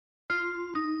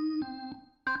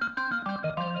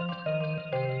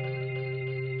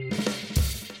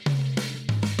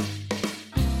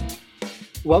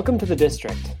Welcome to The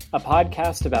District, a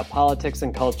podcast about politics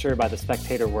and culture by the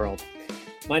Spectator World.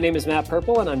 My name is Matt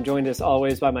Purple, and I'm joined as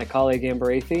always by my colleague Amber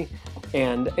Athey.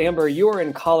 And Amber, you are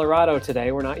in Colorado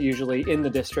today. We're not usually in the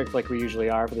district like we usually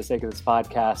are for the sake of this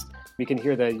podcast. You can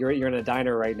hear you're in a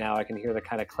diner right now. I can hear the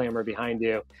kind of clamor behind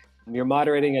you. You're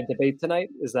moderating a debate tonight,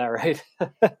 is that right?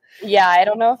 Yeah, I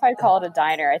don't know if I'd call it a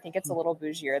diner. I think it's a little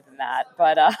bougier than that.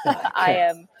 But I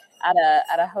am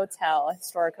at a hotel, a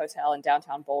historic hotel in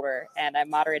downtown Boulder, and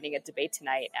I'm moderating a debate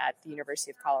tonight at the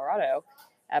University of Colorado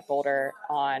at Boulder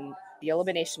on the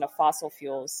elimination of fossil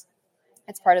fuels.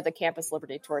 It's part of the Campus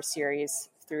Liberty Tour series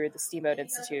through the Steamboat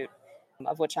Institute,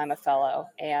 of which I'm a fellow.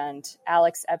 And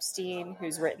Alex Epstein,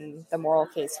 who's written The Moral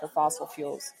Case for Fossil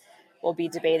Fuels, will be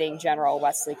debating General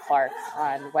Wesley Clark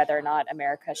on whether or not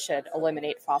America should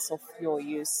eliminate fossil fuel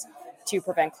use to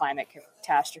prevent climate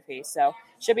catastrophe. So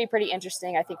should be pretty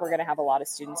interesting. I think we're going to have a lot of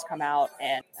students come out,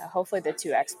 and hopefully the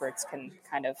two experts can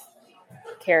kind of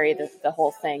carry the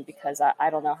whole thing, because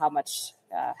I don't know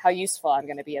how useful I'm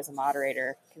going to be as a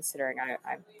moderator, considering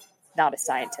I'm not a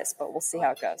scientist, but we'll see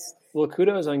how it goes. Well,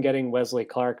 kudos on getting Wesley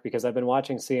Clark, because I've been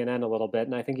watching CNN a little bit,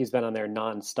 and I think he's been on there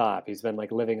nonstop. He's been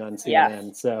like living on CNN.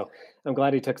 Yeah. So I'm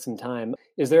glad he took some time.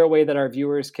 Is there a way that our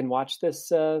viewers can watch this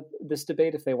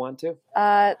debate if they want to?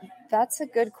 That's a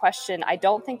good question. I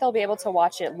don't think they'll be able to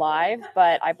watch it live,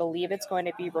 but I believe it's going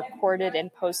to be recorded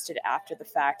and posted after the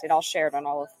fact, and I'll share it on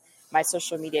all of my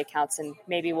social media accounts, and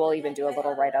maybe we'll even do a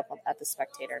little write-up at The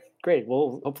Spectator. Great.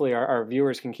 Well, hopefully our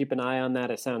viewers can keep an eye on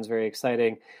that. It sounds very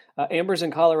exciting. Amber's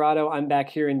in Colorado. I'm back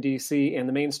here in D.C., and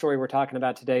the main story we're talking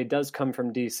about today does come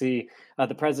from D.C.,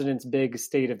 the president's big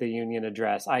State of the Union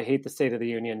address. I hate the State of the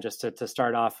Union, just to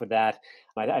start off with that.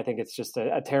 I think it's just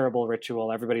a terrible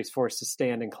ritual. Everybody's forced to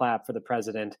stand and clap for the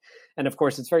president. And of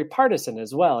course, it's very partisan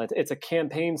as well. It's a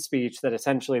campaign speech that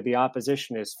essentially the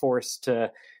opposition is forced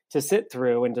to sit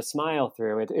through and to smile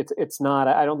through. It's not,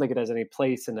 I don't think it has any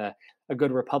place in a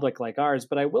good republic like ours.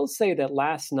 But I will say that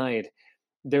last night,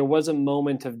 there was a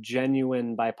moment of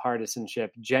genuine bipartisanship,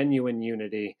 genuine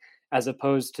unity, as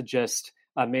opposed to just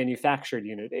manufactured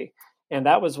unity. And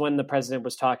that was when the president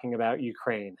was talking about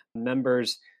Ukraine.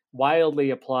 Members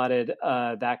wildly applauded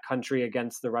that country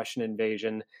against the Russian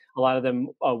invasion. A lot of them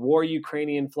wore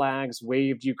Ukrainian flags,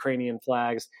 waved Ukrainian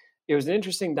flags. It was an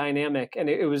interesting dynamic, and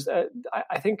it was,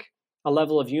 I think, a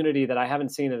level of unity that I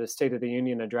haven't seen at a State of the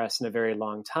Union address in a very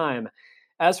long time.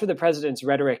 As for the president's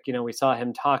rhetoric, we saw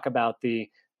him talk about the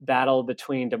battle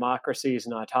between democracies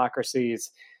and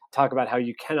autocracies, talk about how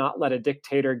you cannot let a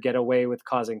dictator get away with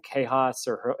causing chaos,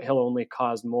 or he'll only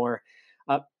cause more.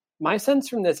 My sense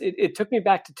from this, it took me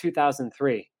back to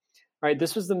 2003. Right,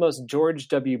 this was the most George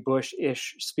W.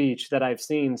 Bush-ish speech that I've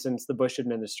seen since the Bush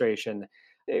administration.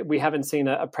 We haven't seen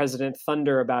a president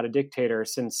thunder about a dictator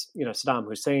since Saddam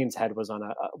Hussein's head was on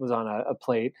a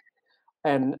plate,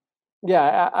 and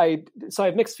so I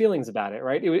have mixed feelings about it.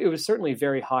 Right, it was certainly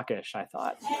very hawkish, I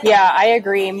thought. Yeah, I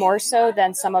agree, more so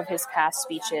than some of his past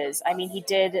speeches. I mean, he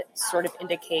did sort of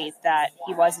indicate that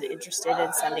he wasn't interested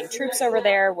in sending troops over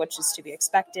there, which is to be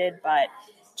expected, but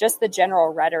just the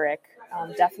general rhetoric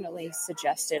definitely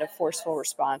suggested a forceful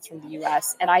response from the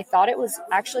U.S. And I thought it was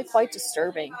actually quite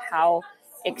disturbing how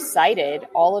excited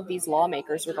all of these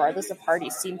lawmakers, regardless of party,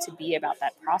 seem to be about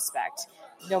that prospect.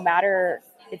 No matter,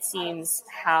 it seems,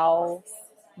 how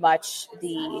much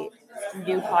the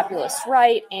new populist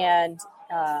right and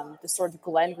the sort of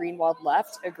Glenn Greenwald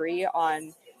left agree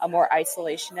on a more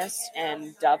isolationist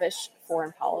and dovish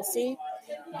foreign policy,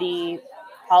 the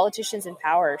politicians in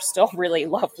power still really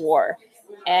love war.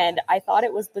 And I thought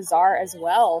it was bizarre as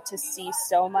well to see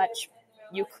so much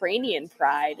Ukrainian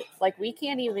pride. Like, we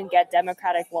can't even get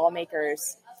Democratic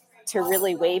lawmakers to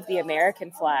really wave the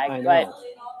American flag, but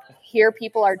here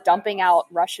people are dumping out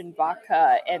Russian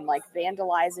vodka and like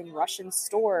vandalizing Russian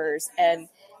stores. And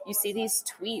you see these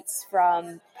tweets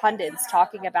from pundits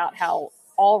talking about how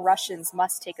all Russians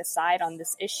must take a side on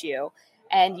this issue.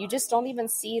 And you just don't even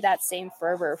see that same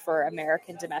fervor for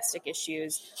American domestic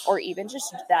issues, or even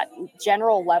just that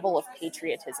general level of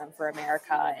patriotism for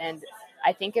America. And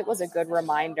I think it was a good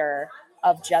reminder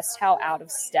of just how out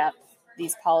of step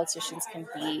these politicians can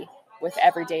be with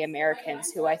everyday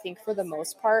Americans, who I think for the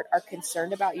most part are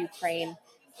concerned about Ukraine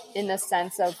in the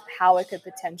sense of how it could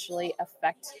potentially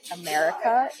affect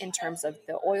America in terms of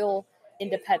the oil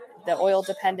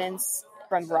dependence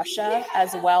from Russia,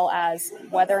 as well as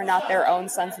whether or not their own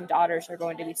sons and daughters are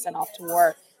going to be sent off to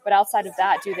war. But outside of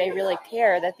that, do they really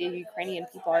care that the Ukrainian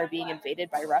people are being invaded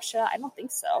by Russia? I don't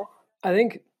think so. I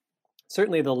think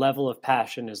certainly the level of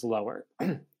passion is lower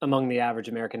among the average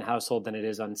American household than it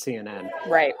is on CNN.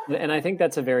 Right. And I think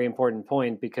that's a very important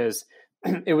point, because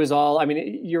it was all, I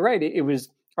mean, you're right. It was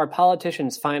our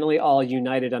politicians finally all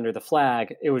united under the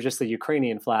flag. It was just the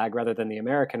Ukrainian flag rather than the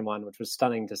American one, which was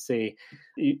stunning to see.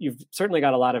 You've certainly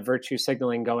got a lot of virtue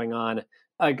signaling going on.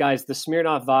 Guys, the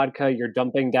Smirnoff vodka you're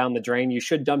dumping down the drain. You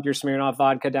should dump your Smirnoff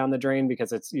vodka down the drain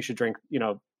because you should drink,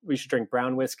 we should drink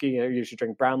brown whiskey. You should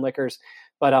drink brown liquors.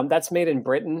 But that's made in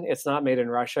Britain. It's not made in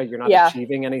Russia. You're not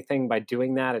achieving anything by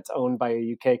doing that. It's owned by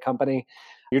a UK company.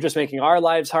 You're just making our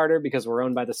lives harder because we're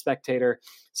owned by the Spectator.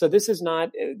 So this is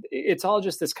not, it's all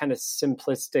just this kind of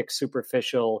simplistic,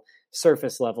 superficial,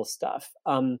 surface level stuff.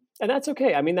 And that's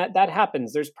okay. I mean, that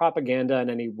happens. There's propaganda in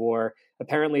any war.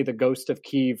 Apparently the Ghost of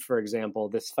Kyiv, for example,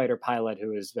 this fighter pilot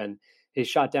who he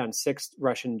shot down 6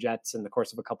 Russian jets in the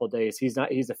course of a couple of days. He's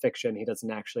a fiction. He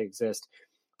doesn't actually exist.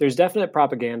 There's definite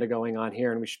propaganda going on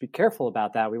here, and we should be careful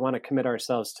about that. We want to commit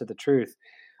ourselves to the truth.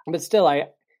 But still, I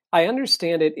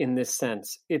understand it in this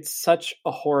sense. It's such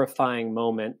a horrifying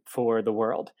moment for the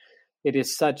world. It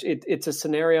is it's a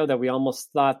scenario that we almost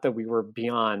thought that we were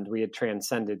beyond, we had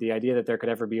transcended. The idea that there could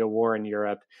ever be a war in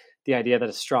Europe, the idea that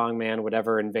a strong man would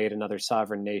ever invade another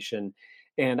sovereign nation.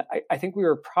 And I think we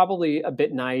were probably a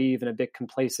bit naive and a bit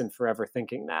complacent for ever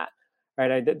thinking that,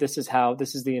 right? This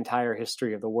is the entire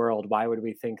history of the world. Why would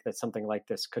we think that something like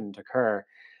this couldn't occur?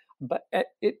 But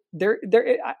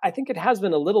I think it has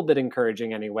been a little bit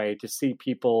encouraging anyway to see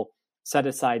people set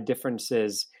aside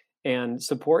differences and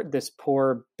support this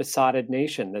poor besotted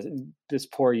nation, this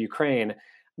poor Ukraine.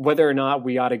 Whether or not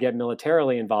we ought to get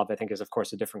militarily involved, I think, is of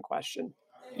course a different question.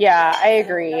 Yeah, I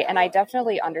agree, and I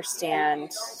definitely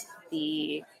understand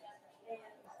the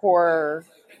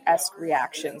horror-esque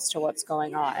reactions to what's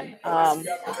going on.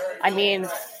 I mean,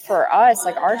 for us,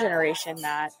 like our generation,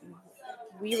 Matt,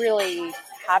 we really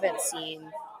haven't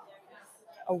seen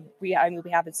we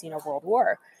haven't seen a world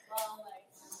war.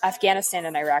 Afghanistan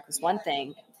and Iraq was one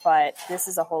thing, but this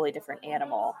is a wholly different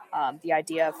animal. The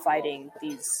idea of fighting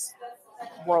these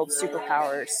world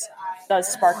superpowers does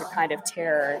spark a kind of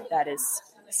terror that is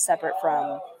separate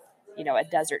from, a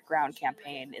desert ground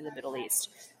campaign in the Middle East.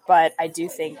 But I do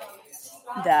think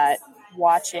that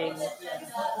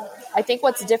I think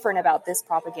what's different about this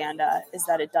propaganda is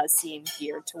that it does seem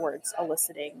geared towards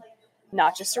eliciting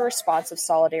not just a response of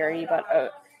solidarity,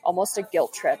 but almost a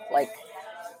guilt trip. Like,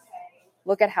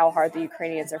 look at how hard the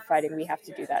Ukrainians are fighting. We have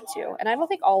to do that too. And I don't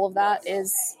think all of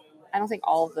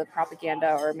the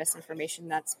propaganda or misinformation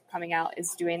that's coming out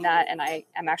is doing that. And I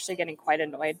am actually getting quite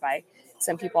annoyed by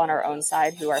some people on our own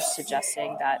side who are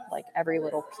suggesting that like every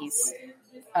little piece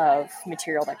of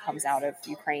material that comes out of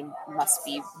Ukraine must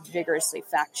be vigorously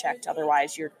fact checked.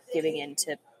 Otherwise you're giving in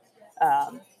to,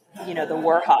 the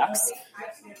war hawks.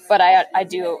 But I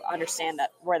do understand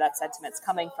that where that sentiment's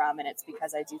coming from. And it's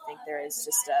because I do think there is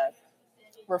just a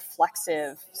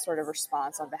reflexive sort of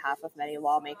response on behalf of many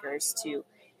lawmakers to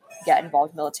get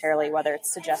involved militarily, whether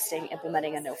it's suggesting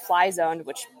implementing a no-fly zone,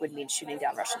 which would mean shooting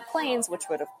down Russian planes, which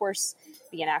would, of course,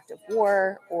 be an act of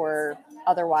war, or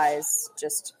otherwise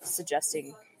just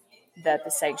suggesting that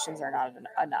the sanctions are not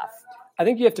enough. I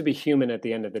think you have to be human at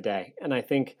the end of the day. And I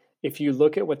think if you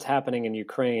look at what's happening in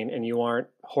Ukraine and you aren't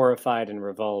horrified and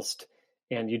revulsed,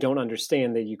 and you don't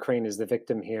understand that Ukraine is the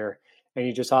victim here, and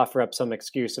you just offer up some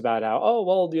excuse about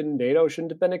how, NATO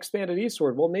shouldn't have been expanded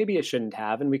eastward. Well, maybe it shouldn't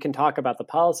have. And we can talk about the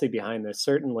policy behind this,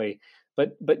 certainly.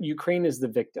 But Ukraine is the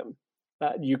victim.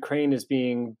 Ukraine is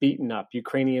being beaten up.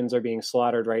 Ukrainians are being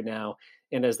slaughtered right now.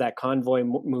 And as that convoy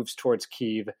moves towards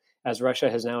Kyiv, as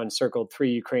Russia has now encircled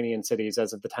 3 Ukrainian cities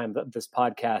as of the time of this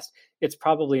podcast, it's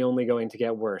probably only going to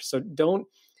get worse. So don't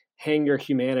hang your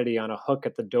humanity on a hook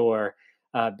at the door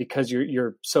because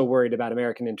you're so worried about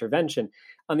American intervention.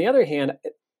 On the other hand,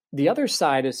 the other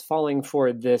side is falling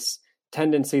for this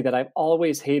tendency that I've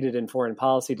always hated in foreign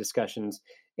policy discussions,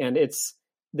 and it's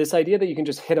this idea that you can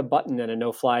just hit a button and a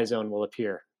no-fly zone will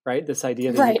appear, right? This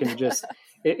idea that you can just,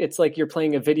 it's like you're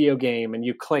playing a video game and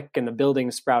you click and the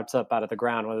building sprouts up out of the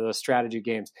ground, one of those strategy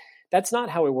games. That's not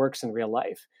how it works in real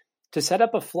life. To set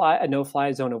up a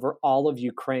no-fly zone over all of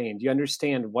Ukraine, do you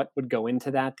understand what would go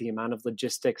into that? The amount of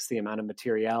logistics, the amount of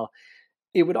materiel.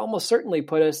 It would almost certainly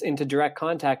put us into direct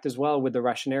contact as well with the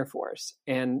Russian Air Force.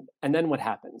 And then what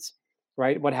happens,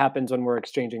 right? What happens when we're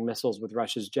exchanging missiles with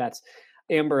Russia's jets?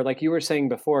 Amber, like you were saying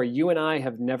before, you and I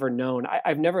have never known,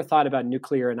 I've never thought about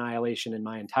nuclear annihilation in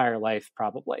my entire life,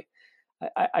 probably.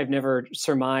 I've never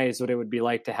surmised what it would be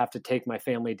like to have to take my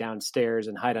family downstairs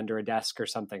and hide under a desk or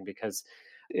something because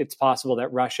it's possible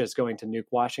that Russia is going to nuke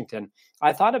Washington.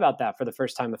 I thought about that for the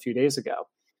first time a few days ago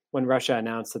when Russia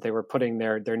announced that they were putting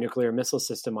their nuclear missile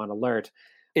system on alert.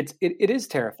 It is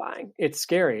terrifying. It's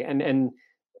scary. And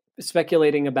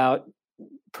speculating about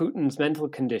Putin's mental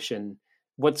condition,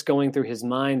 what's going through his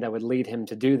mind that would lead him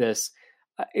to do this.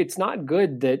 It's not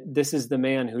good that this is the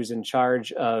man who's in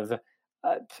charge of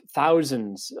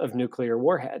thousands of nuclear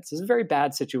warheads. It's a very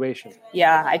bad situation.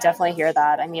 Yeah, I definitely hear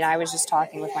that. I mean, I was just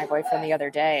talking with my boyfriend the other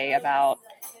day about,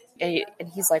 and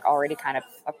he's like already kind of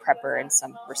a prepper in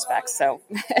some respects, so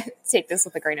take this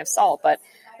with a grain of salt. But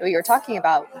we were talking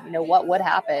about, what would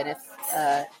happen if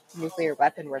a nuclear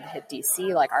weapon were to hit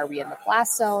DC? Like, are we in the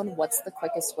blast zone? What's the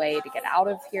quickest way to get out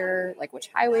of here? Like, which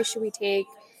highway should we take?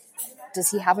 Does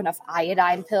he have enough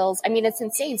iodine pills? I mean, it's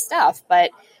insane stuff,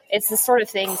 but it's the sort of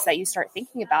things that you start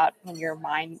thinking about when your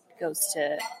mind goes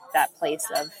to that place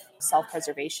of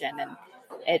self-preservation. And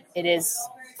it is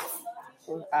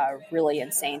really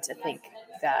insane to think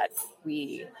that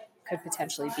we could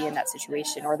potentially be in that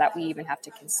situation, or that we even have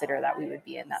to consider that we would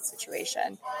be in that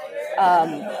situation.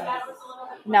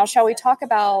 Now, shall we talk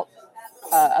about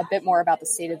a bit more about the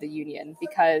State of the Union?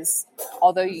 Because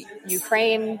although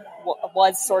Ukraine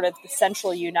was sort of the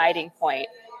central uniting point,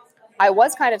 I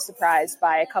was kind of surprised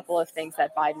by a couple of things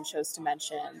that Biden chose to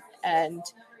mention. And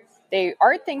they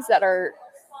aren't things that are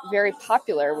very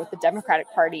popular with the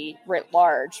Democratic Party writ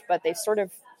large, but they've sort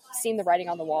of seen the writing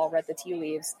on the wall, read the tea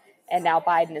leaves, and now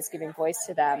Biden is giving voice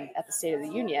to them at the State of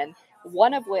the Union.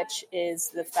 One of which is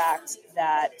the fact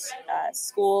that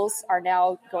schools are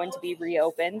now going to be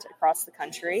reopened across the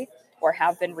country, or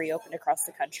have been reopened across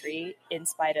the country in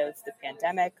spite of the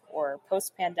pandemic or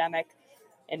post-pandemic,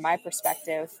 in my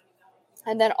perspective.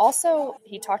 And then also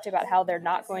he talked about how they're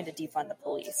not going to defund the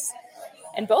police.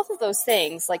 And both of those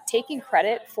things, like taking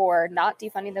credit for not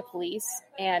defunding the police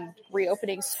and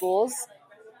reopening schools,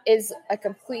 is a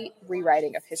complete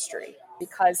rewriting of history,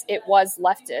 because it was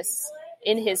leftists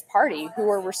in his party who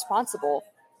were responsible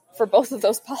for both of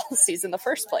those policies in the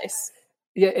first place.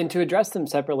 Yeah, and to address them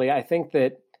separately, I think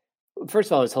that, first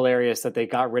of all, it's hilarious that they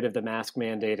got rid of the mask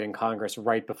mandate in Congress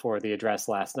right before the address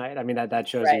last night. I mean, that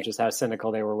shows you just how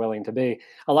cynical they were willing to be.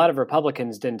 A lot of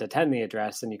Republicans didn't attend the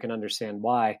address, and you can understand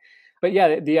why. But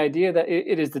yeah, the idea that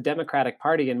it is the Democratic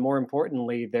Party, and more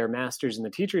importantly, their masters and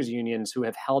the teachers unions, who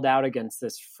have held out against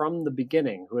this from the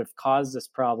beginning, who have caused this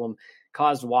problem,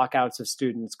 caused walkouts of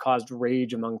students, caused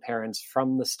rage among parents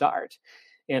from the start.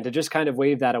 And to just kind of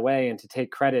wave that away and to take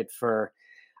credit for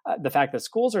the fact that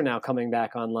schools are now coming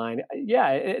back online.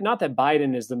 Yeah, not that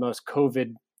Biden is the most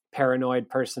COVID paranoid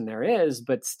person there is,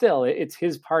 but still, it's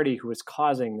his party who is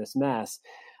causing this mess.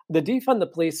 The defund the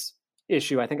police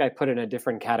issue, I think I put in a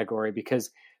different category,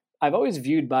 because I've always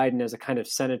viewed Biden as a kind of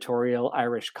senatorial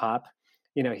Irish cop.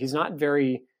 He's not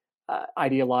very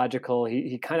ideological.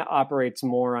 He kind of operates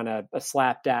more on a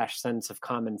slapdash sense of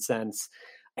common sense.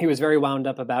 He was very wound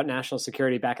up about national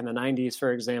security back in the 90s,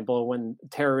 for example, when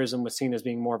terrorism was seen as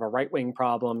being more of a right-wing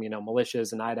problem,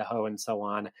 militias in Idaho and so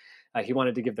on. He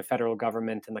wanted to give the federal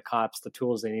government and the cops the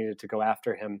tools they needed to go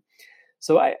after him.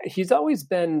 So he's always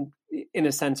been, in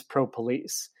a sense,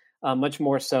 pro-police. Much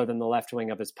more so than the left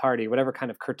wing of his party, whatever kind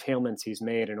of curtailments he's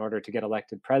made in order to get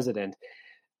elected president.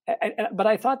 But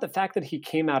I thought the fact that he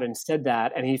came out and said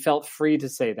that, and he felt free to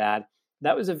say that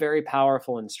was a very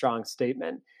powerful and strong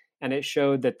statement. And it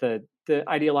showed that the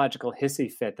ideological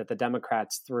hissy fit that the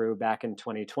Democrats threw back in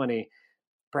 2020,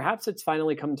 perhaps it's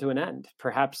finally come to an end.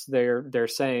 Perhaps they're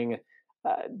saying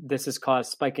this has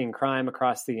caused spiking crime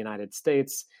across the United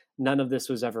States. None of this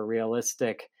was ever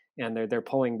realistic. And they're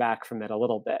pulling back from it a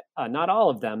little bit. Not all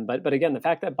of them, but again, the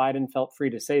fact that Biden felt free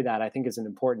to say that, I think, is an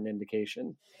important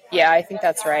indication. Yeah, I think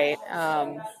that's right.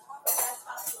 I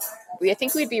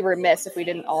think we'd be remiss if we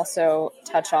didn't also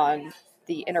touch on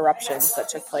the interruptions that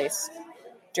took place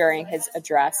during his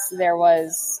address. There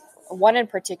was one in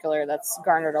particular that's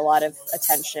garnered a lot of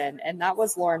attention, and that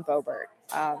was Lauren Boebert.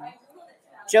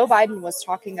 Joe Biden was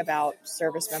talking about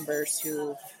service members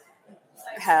who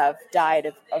have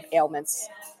died of ailments,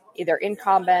 either in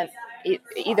combat,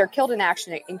 either killed in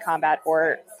action in combat,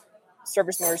 or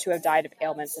service members who have died of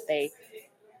ailments that they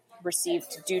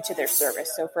received due to their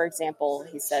service. So, for example,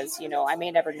 he says, I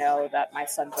may never know that my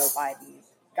son, Joe Biden,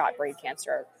 got brain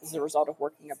cancer as a result of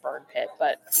working a burn pit,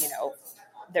 but,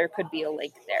 there could be a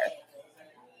link there.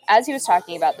 As he was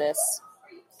talking about this,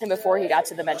 and before he got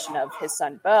to the mention of his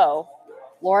son, Beau,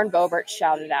 Lauren Boebert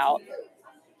shouted out,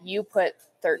 "You put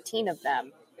 13 of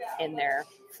them in their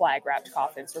flag-wrapped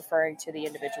coffins," referring to the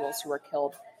individuals who were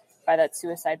killed by that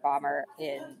suicide bomber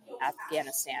in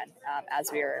Afghanistan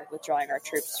as we were withdrawing our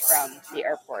troops from the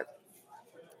airport.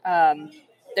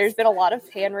 There's been a lot of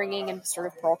hand-wringing and sort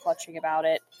of pearl-clutching about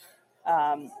it.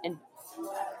 And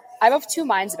I'm of two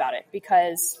minds about it,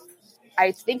 because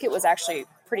I think it was actually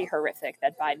pretty horrific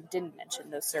that Biden didn't mention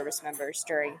those service members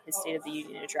during his State of the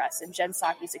Union address. And Jen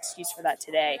Psaki's excuse for that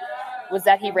today was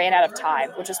that he ran out of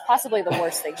time, which is possibly the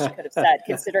worst thing she could have said,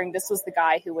 considering this was the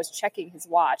guy who was checking his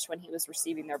watch when he was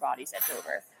receiving their bodies at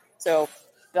Dover. So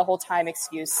the whole time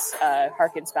excuse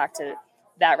harkens back to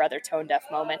that rather tone-deaf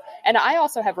moment. And I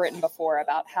also have written before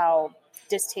about how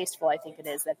distasteful I think it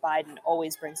is that Biden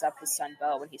always brings up his son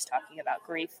Beau when he's talking about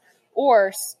grief,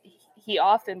 or he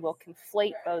often will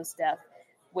conflate Beau's death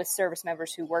with service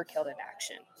members who were killed in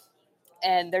action.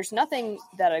 And there's nothing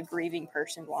that a grieving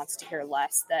person wants to hear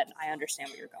less than, I understand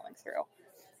what you're going through.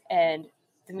 And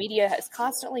the media has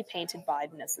constantly painted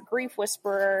Biden as the grief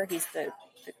whisperer. He's the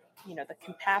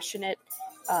compassionate,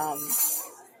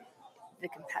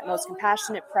 most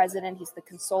compassionate president. He's the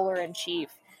consoler in chief.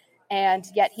 And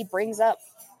yet he brings up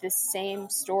this same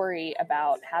story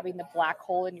about having the black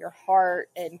hole in your heart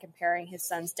and comparing his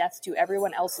son's death to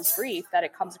everyone else's grief, that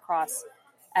it comes across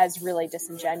as really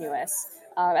disingenuous.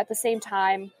 At the same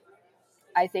time,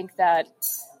 I think that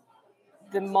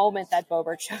the moment that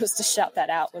Boebert chose to shout that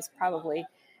out was probably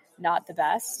not the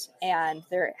best. And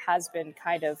there has been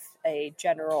kind of a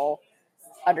general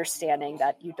understanding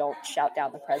that you don't shout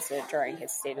down the president during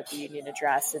his State of the Union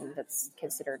address, and that's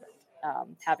considered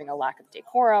having a lack of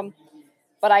decorum.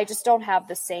 But I just don't have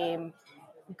the same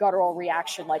guttural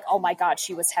reaction like, oh my God,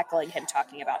 she was heckling him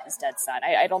talking about his dead son.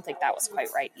 I don't think that was quite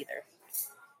right either.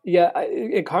 Yeah,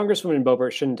 Congresswoman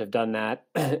Boebert shouldn't have done that.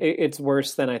 It's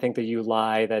worse than I think the "you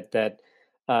lie" that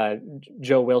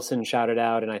Joe Wilson shouted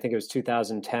out, and I think it was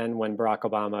 2010 when Barack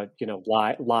Obama,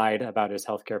 lied about his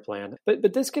healthcare plan.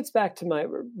 But this gets back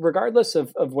to regardless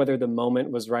of whether the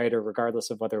moment was right or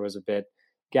regardless of whether it was a bit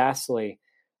ghastly,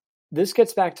 this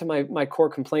gets back to my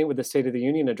core complaint with the State of the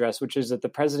Union address, which is that the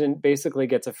president basically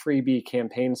gets a freebie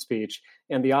campaign speech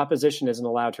and the opposition isn't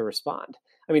allowed to respond.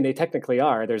 I mean, they technically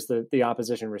are. There's the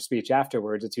opposition speech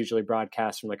afterwards. It's usually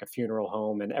broadcast from like a funeral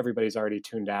home and everybody's already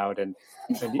tuned out. And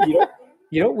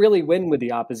you don't really win with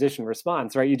the opposition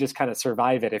response, right? You just kind of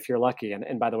survive it if you're lucky.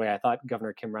 And by the way, I thought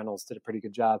Governor Kim Reynolds did a pretty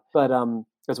good job, but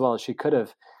as well as she could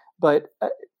have. But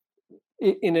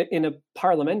in a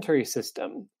parliamentary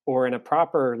system or in a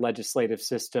proper legislative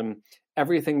system,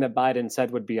 everything that Biden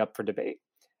said would be up for debate,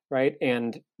 right?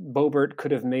 And Boebert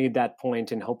could have made that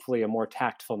point in hopefully a more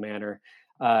tactful manner.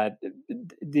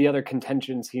 The other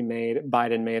contentions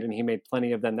Biden made, and he made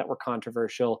plenty of them that were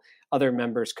controversial, other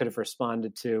members could have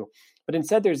responded to. But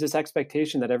instead, there's this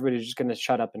expectation that everybody's just going to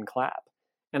shut up and clap.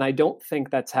 And I don't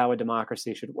think that's how a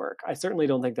democracy should work. I certainly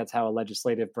don't think that's how a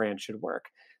legislative branch should work.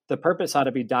 The purpose ought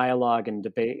to be dialogue and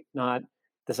debate, not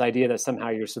this idea that somehow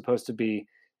you're supposed to be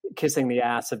kissing the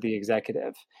ass of the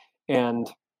executive. And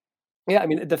yeah, I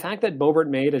mean, the fact that Boebert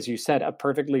made, as you said, a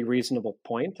perfectly reasonable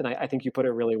point, and I think you put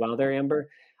it really well there, Amber,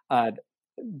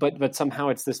 but somehow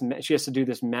it's she has to do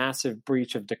this massive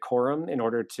breach of decorum in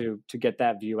order to get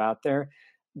that view out there.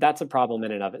 That's a problem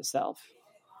in and of itself.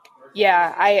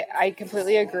 Yeah, I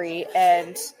completely agree.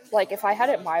 And like, if I had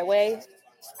it my way,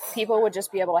 people would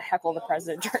just be able to heckle the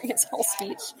president during his whole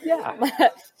speech. Yeah.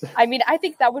 I mean, I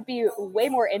think that would be way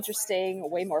more interesting,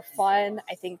 way more fun.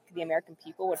 I think the American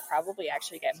people would probably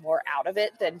actually get more out of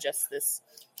it than just this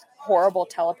horrible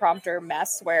teleprompter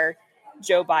mess where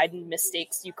Joe Biden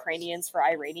mistakes Ukrainians for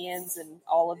Iranians and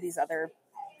all of these other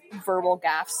verbal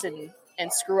gaffes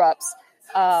and screw ups.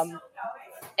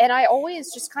 And I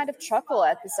always just kind of chuckle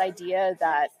at this idea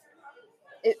that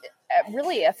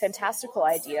really a fantastical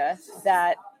idea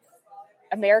that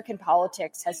American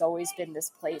politics has always been this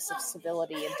place of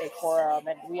civility and decorum,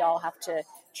 and we all have to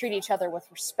treat each other with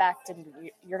respect, and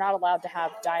you're not allowed to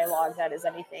have dialogue that is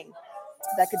anything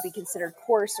that could be considered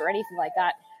coarse or anything like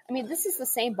that. I mean, this is the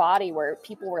same body where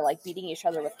people were like beating each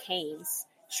other with canes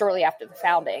shortly after the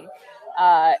founding.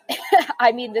 I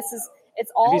mean,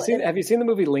 it's all. Have you seen the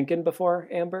movie Lincoln before,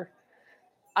 Amber?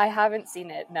 I haven't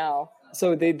seen it, no.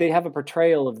 So they have a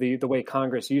portrayal of the way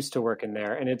Congress used to work in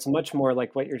there, and it's much more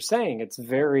like what you're saying. It's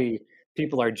very,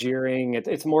 people are jeering.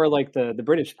 It's more like the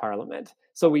British Parliament.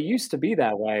 So we used to be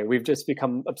that way. We've just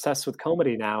become obsessed with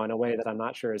comedy now in a way that I'm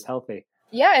not sure is healthy.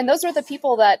 Yeah, and those are the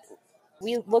people that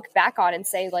we look back on and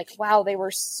say, like, wow, they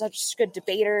were such good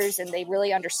debaters, and they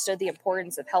really understood the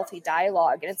importance of healthy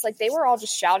dialogue. And it's like they were all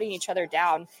just shouting each other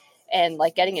down and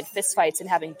like getting in fistfights and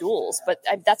having duels. But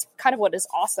that's kind of what is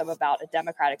awesome about a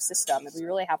democratic system. And we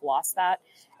really have lost that.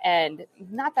 And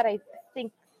not that I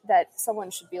think that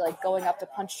someone should be like going up to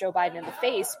punch Joe Biden in the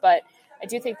face, but I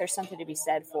do think there's something to be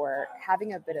said for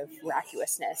having a bit of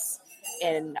vacuousness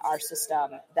in our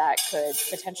system that could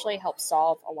potentially help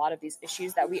solve a lot of these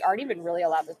issues that we aren't even really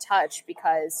allowed to touch,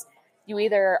 because you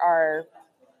either are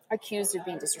accused of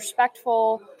being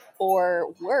disrespectful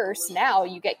Or worse, now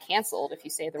you get canceled if you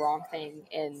say the wrong thing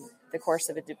in the course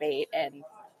of a debate. And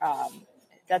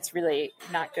that's really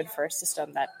not good for a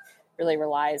system that really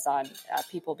relies on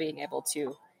people being able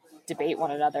to debate one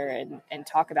another and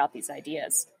talk about these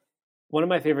ideas. One of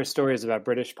my favorite stories about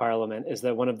British Parliament is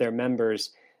that one of their members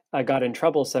got in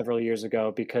trouble several years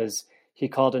ago because he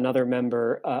called another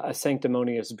member a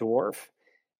sanctimonious dwarf.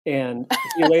 And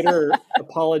he later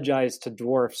apologized to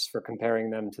dwarfs for comparing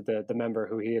them to the member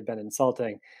who he had been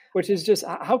insulting, which is just,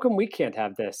 how come we can't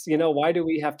have this? Why do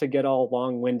we have to get all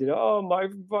long-winded? Oh,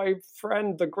 my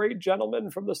friend, the great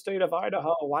gentleman from the state of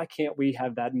Idaho. Why can't we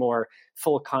have that more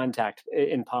full contact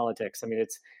in politics? I mean,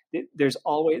 there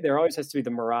always has to be the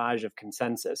mirage of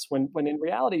consensus when in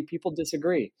reality, people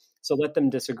disagree. So let them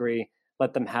disagree,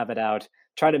 let them have it out.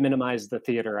 Try to minimize the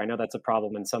theater. I know that's a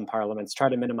problem in some parliaments. Try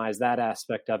to minimize that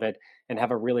aspect of it and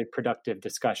have a really productive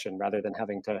discussion rather than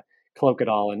having to cloak it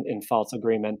all in false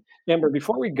agreement. Amber,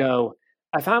 before we go,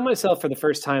 I found myself for the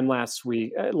first time last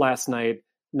night,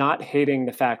 not hating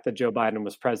the fact that Joe Biden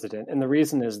was president. And the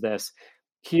reason is this: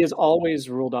 he has always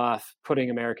ruled off putting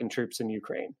American troops in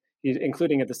Ukraine,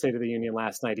 including at the State of the Union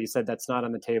last night. He said that's not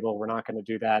on the table. We're not going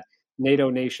to do that. NATO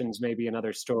nations may be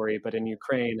another story, but in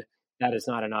Ukraine, that is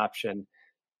not an option.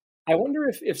 I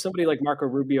wonder if somebody like Marco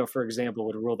Rubio, for example,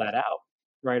 would rule that out,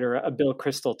 right? Or a Bill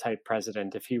Kristol type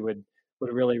president, if he would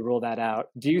really rule that out.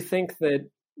 Do you think that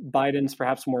Biden's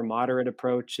perhaps more moderate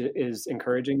approach is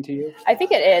encouraging to you? I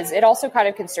think it is. It also kind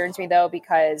of concerns me, though,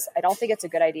 because I don't think it's a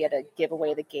good idea to give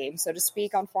away the game, so to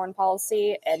speak, on foreign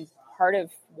policy. And part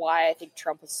of why I think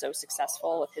Trump was so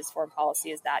successful with his foreign policy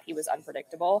is that he was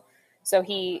unpredictable. So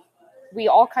we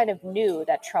all kind of knew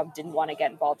that Trump didn't want to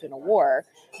get involved in a war,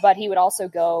 but he would also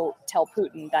go tell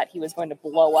Putin that he was going to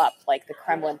blow up like the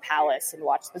Kremlin palace and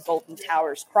watch the Golden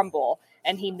Towers crumble.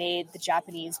 And he made the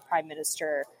Chinese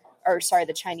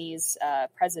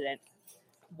president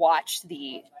watch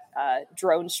the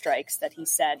drone strikes that he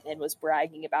sent and was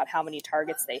bragging about how many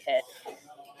targets they hit.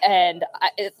 And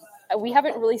we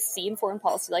haven't really seen foreign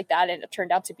policy like that, and it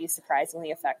turned out to be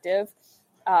surprisingly effective.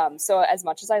 So as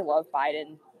much as I love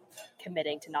Biden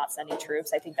committing to not sending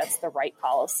troops, I think that's the right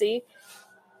policy.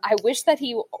 I wish that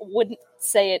he wouldn't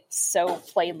say it so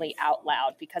plainly out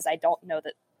loud, because I don't know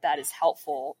that that is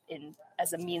helpful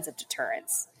as a means of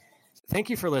deterrence. Thank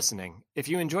you for listening. If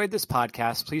you enjoyed this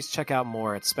podcast, please check out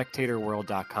more at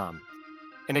spectatorworld.com.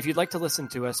 And if you'd like to listen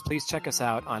to us, please check us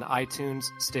out on iTunes,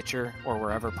 Stitcher, or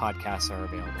wherever podcasts are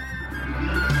available.